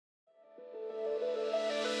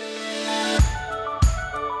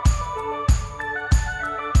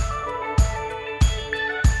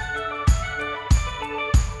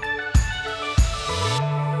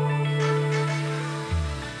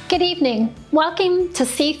Good evening. Welcome to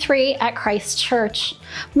C3 at Christ Church.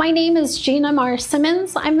 My name is Jeanna-Mar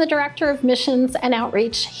Simmons. I'm the Director of Missions and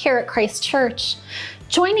Outreach here at Christ Church.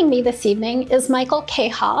 Joining me this evening is Michael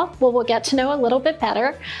Cahall, who we'll get to know a little bit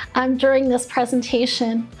better during this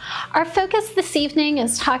presentation. Our focus this evening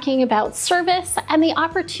is talking about service and the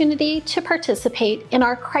opportunity to participate in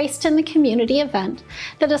our Christ in the Community event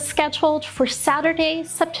that is scheduled for Saturday,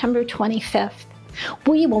 September 25th.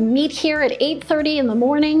 We will meet here at 8:30 in the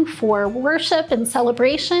morning for worship and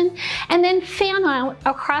celebration, and then fan out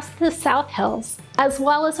across the South Hills, as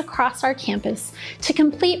well as across our campus, to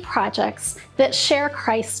complete projects that share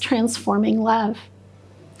Christ's transforming love.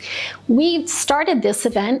 We started this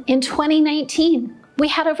event in 2019. We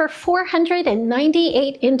had over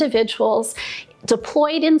 498 individuals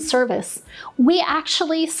deployed in service. We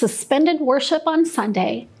actually suspended worship on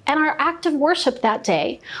Sunday, and our act of worship that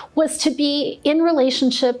day was to be in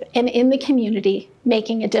relationship and in the community,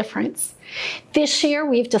 making a difference. This year,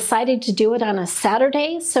 we've decided to do it on a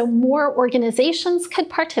Saturday so more organizations could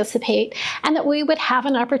participate and that we would have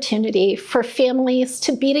an opportunity for families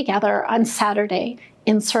to be together on Saturday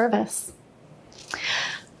in service.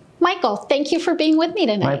 Michael, thank you for being with me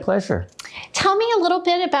tonight. My pleasure. Tell me a little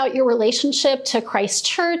bit about your relationship to Christ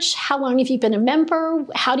Church. How long have you been a member?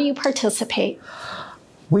 How do you participate?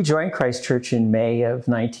 We joined Christ Church in May of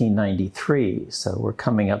 1993, so we're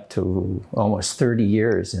coming up to almost 30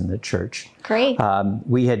 years in the church. Great.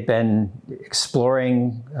 We had been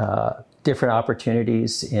exploring different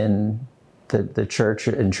opportunities in the church,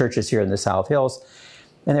 in churches here in the South Hills,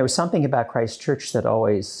 and there was something about Christ Church that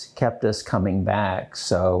always kept us coming back.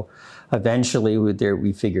 So eventually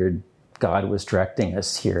we figured God was directing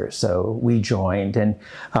us here, so we joined, and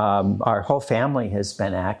our whole family has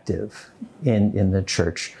been active in the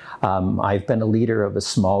church. I've been a leader of a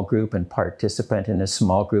small group and participant in a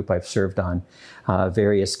small group. I've served on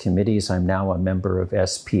various committees. I'm now a member of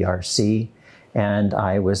SPRC, and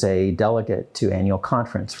I was a delegate to annual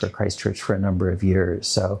conference for Christ Church for a number of years.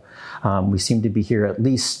 So we seem to be here at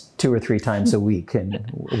least 2 or 3 times a week in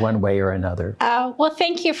one way or another. Well,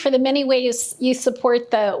 thank you for the many ways you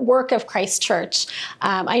support the work of Christ Church.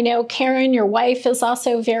 I know Karen, your wife, is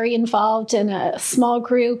also very involved in a small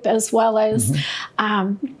group as well as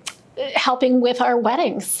helping with our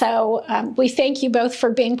weddings. So we thank you both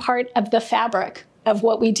for being part of the fabric of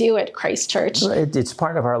what we do at Christ Church. It's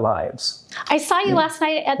part of our lives. I saw you last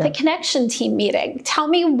night at the Connection Team meeting. Tell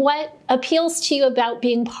me what appeals to you about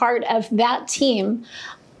being part of that team.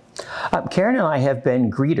 Karen and I have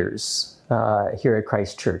been greeters here at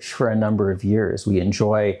Christ Church for a number of years. We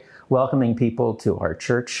enjoy welcoming people to our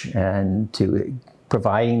church and to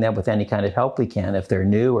providing them with any kind of help we can if they're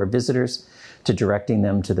new or visitors, to directing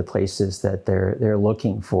them to the places that they're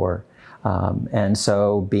looking for. And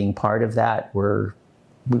so being part of that, we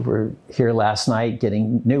were here last night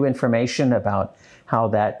getting new information about how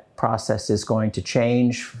that process is going to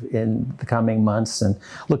change in the coming months, and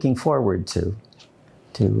looking forward to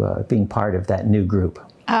being part of that new group.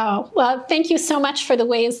 Oh, well, thank you so much for the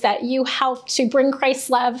ways that you help to bring Christ's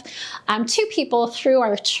love to people through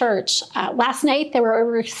our church. Last night, there were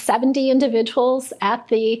over 70 individuals at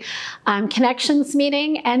the Connections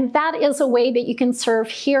meeting, and that is a way that you can serve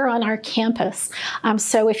here on our campus.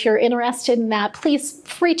 So if you're interested in that, please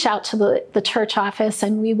reach out to the church office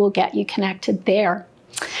and we will get you connected there.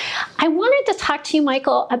 I wanted to talk to you,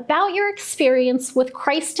 Michael, about your experience with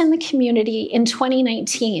Christ in the Community in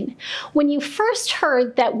 2019. When you first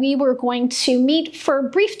heard that we were going to meet for a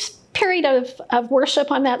brief period of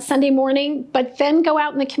worship on that Sunday morning, but then go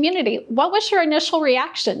out in the community, what was your initial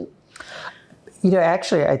reaction? You know,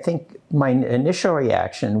 actually, I think my initial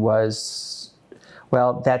reaction was,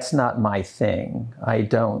 well, that's not my thing. I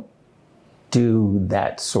don't do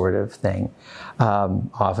that sort of thing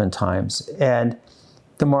oftentimes. And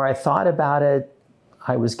the more I thought about it,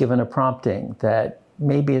 I was given a prompting that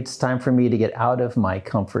maybe it's time for me to get out of my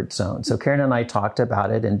comfort zone. So Karen and I talked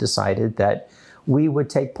about it and decided that we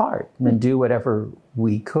would take part and do whatever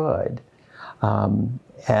we could.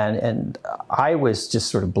 And I was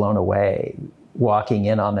just sort of blown away walking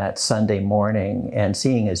in on that Sunday morning and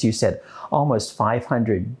seeing, as you said, almost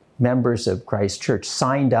 500 members of Christ Church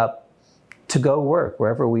signed up to go work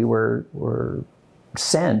wherever we were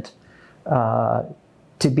sent,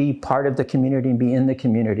 to be part of the community and be in the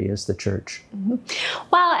community as the church.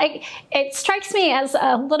 Well, it strikes me as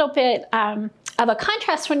a little bit of a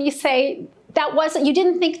contrast when you say you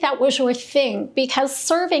didn't think that was your thing, because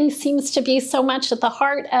serving seems to be so much at the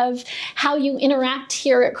heart of how you interact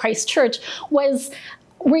here at Christ Church.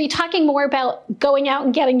 Were you talking more about going out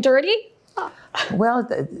and getting dirty? Well,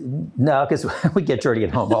 no, because we get dirty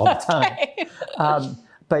at home all the time. Okay.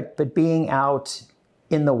 But being out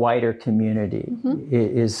in the wider community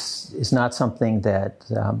is not something that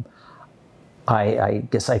I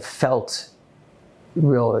guess I felt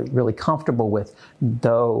really comfortable with,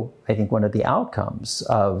 though I think one of the outcomes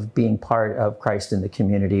of being part of Christ in the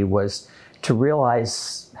community was to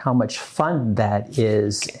realize how much fun that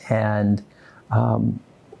is and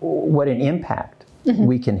what an impact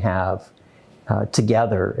we can have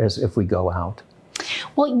together as if we go out.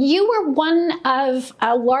 Well, you were one of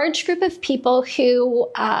a large group of people who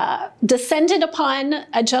descended upon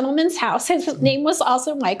a gentleman's house. His name was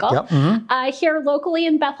also Michael, here locally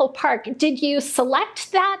in Bethel Park. Did you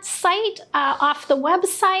select that site off the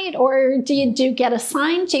website, or did you get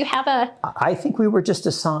assigned? Do you have a... I think we were just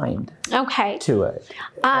assigned to it.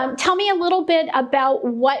 Tell me a little bit about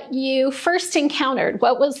what you first encountered.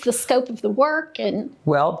 What was the scope of the work? And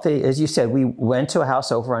well, as you said, we went to a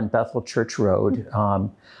house over on Bethel Church Road.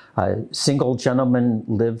 A single gentleman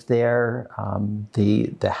lived there.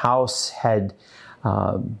 The house had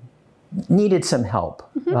needed some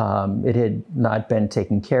help. It had not been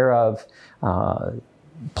taken care of.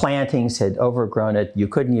 Plantings had overgrown it. You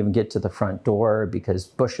couldn't even get to the front door because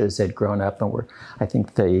bushes had grown up, and I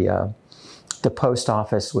think the post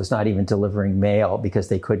office was not even delivering mail because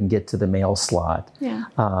they couldn't get to the mail slot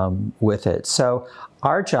with it. So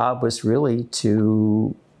our job was really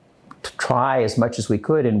to try as much as we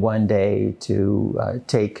could in one day to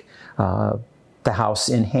take the house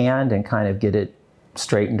in hand and kind of get it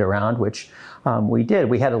straightened around, which we did.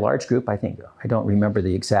 We had a large group. I don't remember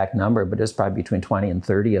the exact number, but it was probably between 20 and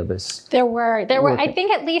 30 of us. There were I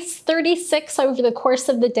think at least 36 over the course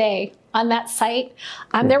of the day on that site.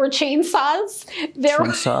 There were chainsaws.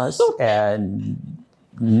 And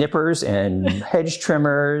nippers and hedge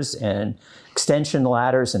trimmers and extension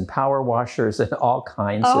ladders and power washers and all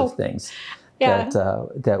kinds of things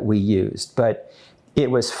that we used. But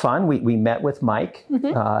it was fun. We met with Mike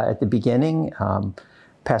at the beginning.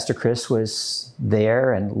 Pastor Chris was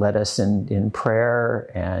there and led us in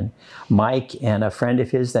prayer. And Mike and a friend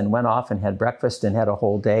of his then went off and had breakfast and had a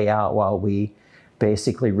whole day out while we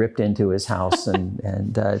basically ripped into his house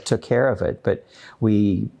and took care of it. But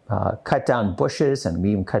we cut down bushes and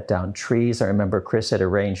we even cut down trees. I remember Chris had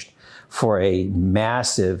arranged for a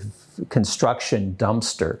massive construction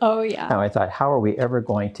dumpster. Oh, yeah. And I thought, how are we ever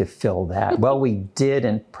going to fill that? Well, we did,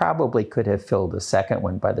 and probably could have filled the second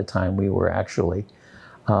one by the time we were actually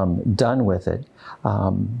done with it.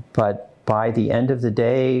 But by the end of the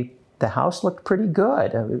day, the house looked pretty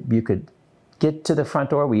good. You could get to the front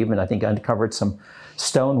door. We even, I think, uncovered some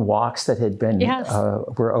stone walks that had been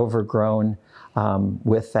were overgrown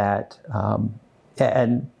with that.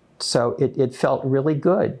 And so it felt really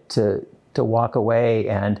good to walk away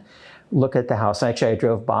and look at the house. Actually, I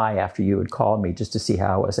drove by after you had called me just to see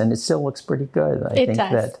how it was, and it still looks pretty good. I think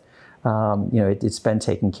that it's been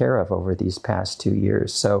taken care of over these past 2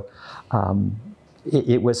 years. So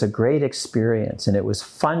it was a great experience, and it was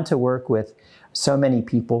fun to work with so many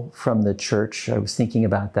people from the church. I was thinking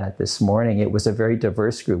about that this morning. It was a very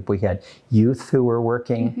diverse group. We had youth who were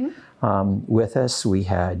working with us. We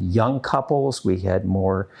had young couples. We had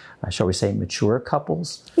more, shall we say, mature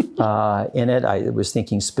couples in it. I was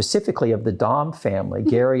thinking specifically of the Dom family.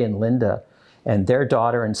 Gary and Linda and their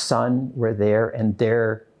daughter and son were there, and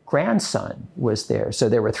their grandson was there. So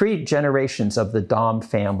there were 3 generations of the Dom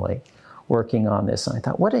family working on this. And I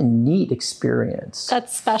thought, what a neat experience.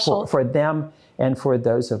 That's special. For them and for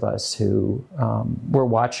those of us who were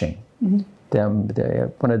watching them.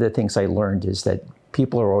 One of the things I learned is that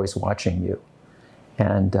people are always watching you,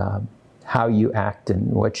 and how you act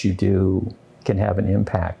and what you do can have an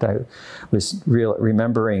impact. I was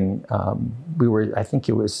remembering, I think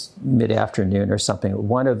it was mid-afternoon or something,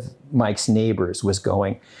 one of Mike's neighbors was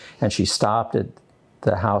going, and she stopped at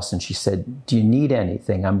the house and she said, "Do you need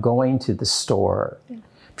anything? I'm going to the store." Yeah.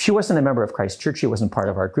 She wasn't a member of Christ Church. She wasn't part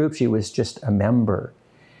of our group. She was just a member.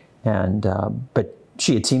 And but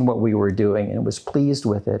she had seen what we were doing and was pleased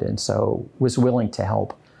with it, and so was willing to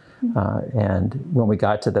help. And when we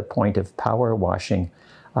got to the point of power washing,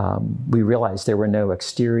 we realized there were no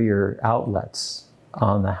exterior outlets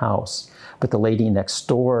on the house. But the lady next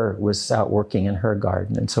door was out working in her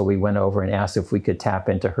garden, and so we went over and asked if we could tap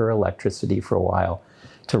into her electricity for a while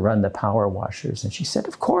to run the power washers. And she said,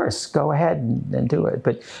 of course, go ahead and do it.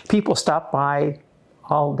 But people stopped by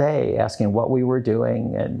all day asking what we were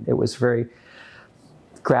doing, and it was very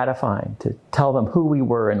gratifying to tell them who we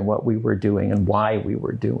were and what we were doing and why we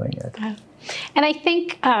were doing it. And I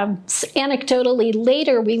think anecdotally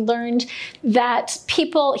later we learned that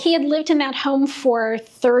he had lived in that home for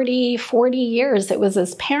 30, 40 years. It was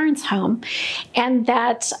his parents' home. And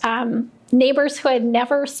that neighbors who had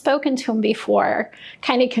never spoken to him before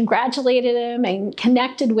kind of congratulated him and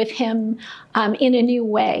connected with him in a new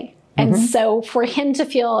way. And so for him to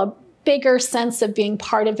feel a bigger sense of being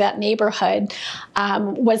part of that neighborhood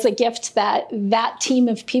was a gift that that team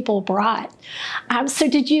of people brought. So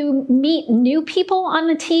did you meet new people on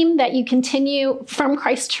the team that you continue from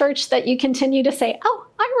Christ Church that you continue to say, oh,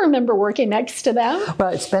 I remember working next to them? Well,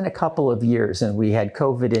 it's been a couple of years and we had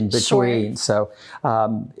COVID in between. Sure. So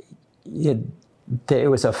it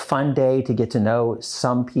was a fun day to get to know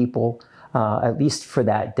some people, at least for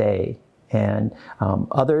that day. And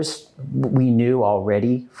others we knew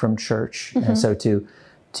already from church. And so to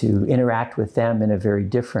interact with them in a very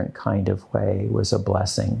different kind of way was a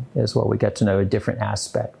blessing as well. We got to know a different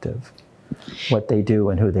aspect of what they do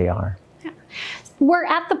and who they are. Yeah. We're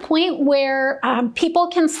at the point where people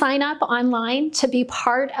can sign up online to be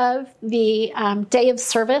part of the day of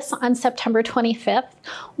service on September 25th.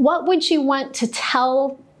 What would you want to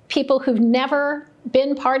tell people who've never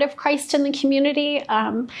been part of Christ in the community?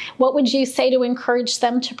 What would you say to encourage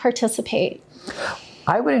them to participate?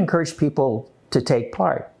 I would encourage people to take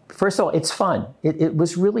part. First of all, it's fun. It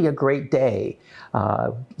was really a great day.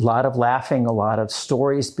 A lot of laughing, a lot of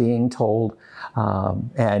stories being told,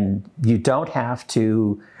 and you don't have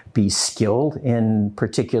to be skilled in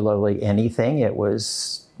particularly anything. It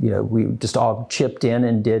was, we just all chipped in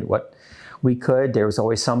and did what we could. There was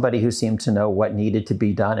always somebody who seemed to know what needed to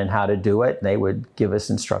be done and how to do it. They would give us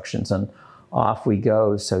instructions and off we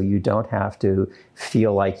go. So you don't have to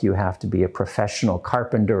feel like you have to be a professional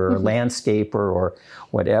carpenter or landscaper or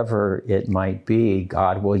whatever it might be.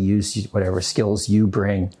 God will use whatever skills you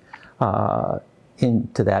bring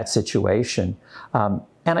into that situation. And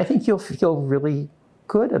I think you'll feel really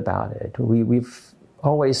good about it. We've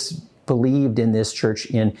always believed in this church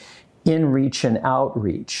in reach and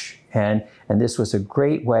outreach. And this was a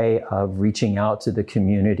great way of reaching out to the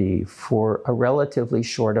community for a relatively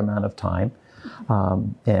short amount of time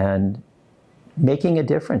and making a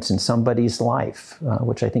difference in somebody's life,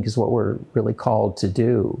 which I think is what we're really called to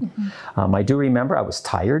do. I do remember I was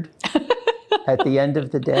tired at the end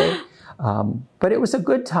of the day, but it was a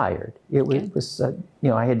good tired. It was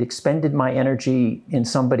I had expended my energy in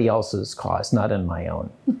somebody else's cause, not in my own.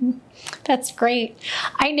 That's great.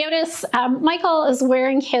 I notice Michael is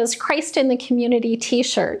wearing his Christ in the Community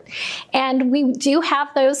t-shirt, and we do have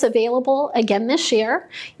those available again this year.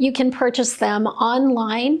 You can purchase them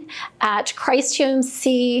online at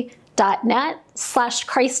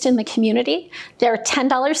christumc.net/Christ in the Community. They're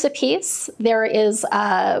 $10 a piece. There is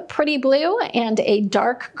a pretty blue and a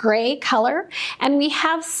dark gray color, and we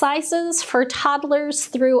have sizes for toddlers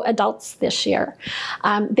through adults this year.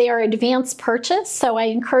 They are advanced purchase, so I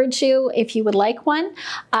encourage you, if you would like one,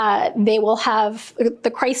 they will have the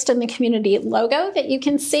Christ in the Community logo that you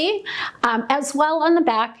can see, as well on the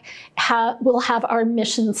back we'll have our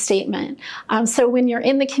mission statement. So when you're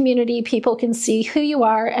in the community, people can see who you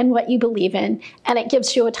are and what you believe in, and it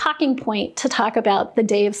gives you a talking point to talk about the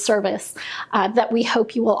day of service that we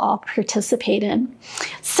hope you will all participate in.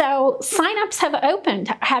 So signups have opened.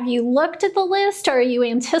 Have you looked at the list? Or are you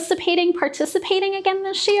anticipating participating again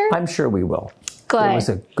this year? I'm sure we will. Good. It was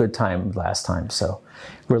a good time last time, so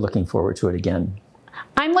we're looking forward to it again.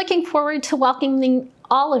 I'm looking forward to welcoming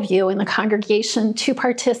all of you in the congregation to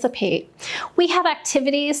participate. We have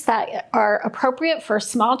activities that are appropriate for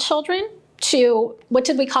small children to, what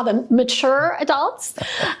did we call them, mature adults.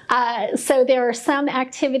 So there are some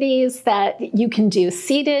activities that you can do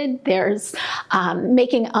seated. There's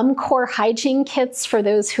making core hygiene kits for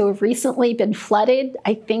those who have recently been flooded.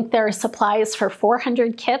 I think there are supplies for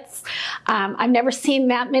 400 kits. I've never seen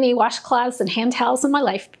that many washcloths and hand towels in my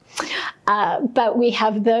life. But we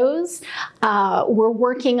have those. We're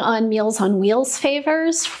working on Meals on Wheels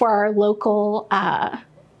favors for our local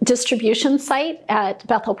distribution site at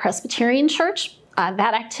Bethel Presbyterian Church.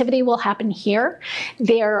 That activity will happen here.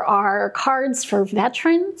 There are cards for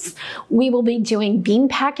veterans. We will be doing bean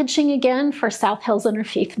packaging again for South Hills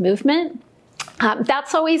Interfaith Movement.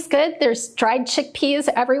 That's always good. There's dried chickpeas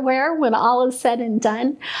everywhere when all is said and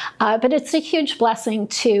done. But it's a huge blessing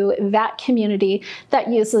to that community that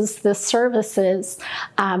uses the services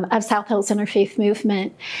of South Hills Interfaith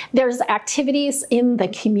Movement. There's activities in the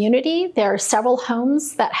community. There are several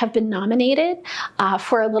homes that have been nominated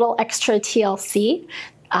for a little extra TLC.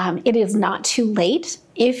 It is not too late.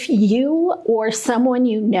 If you or someone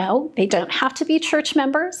you know, they don't have to be church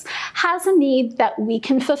members, has a need that we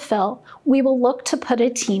can fulfill, we will look to put a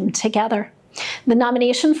team together. The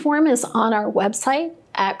nomination form is on our website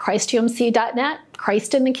at christumc.net,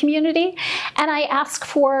 Christ in the Community, and I ask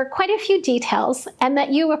for quite a few details and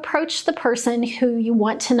that you approach the person who you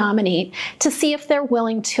want to nominate to see if they're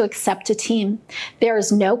willing to accept a team. There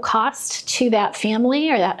is no cost to that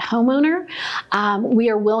family or that homeowner.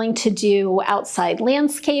 We are willing to do outside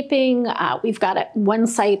landscaping. We've got at one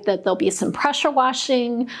site that there'll be some pressure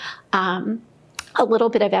washing, a little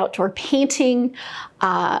bit of outdoor painting,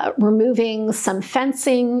 removing some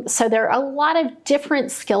fencing. So there are a lot of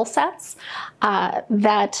different skill sets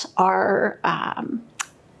that are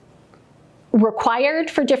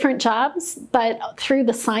required for different jobs, but through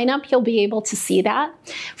the sign up, you'll be able to see that.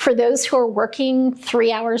 For those who are working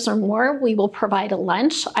 3 hours or more, we will provide a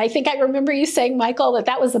lunch. I think I remember you saying, Michael,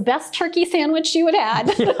 that was the best turkey sandwich you had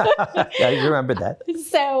had. Yeah, I remember that.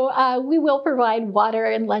 So we will provide water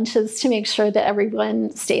and lunches to make sure that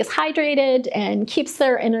everyone stays hydrated and keeps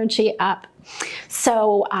their energy up.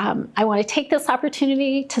 So I want to take this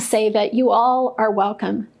opportunity to say that you all are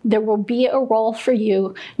welcome. There will be a role for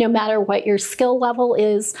you no matter what your skill level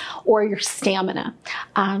is or your stamina.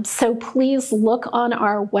 So please look on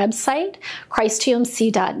our website,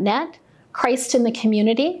 christumc.net, Christ in the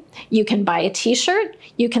Community. You can buy a t-shirt,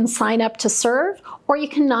 you can sign up to serve, or you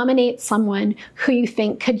can nominate someone who you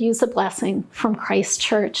think could use a blessing from Christ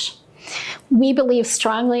Church. We believe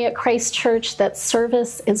strongly at Christ Church that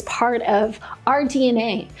service is part of our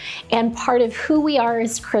DNA and part of who we are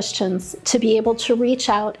as Christians to be able to reach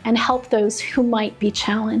out and help those who might be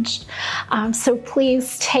challenged. So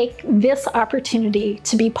please take this opportunity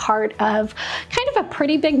to be part of kind of a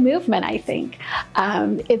pretty big movement, I think.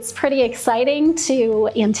 It's pretty exciting to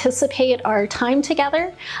anticipate our time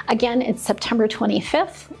together. Again, it's September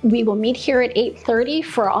 25th. We will meet here at 8:30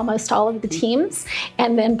 for almost all of the teams,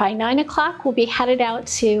 and then by 9 o'clock, we'll be headed out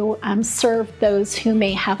to serve those who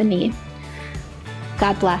may have a need.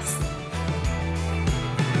 God bless.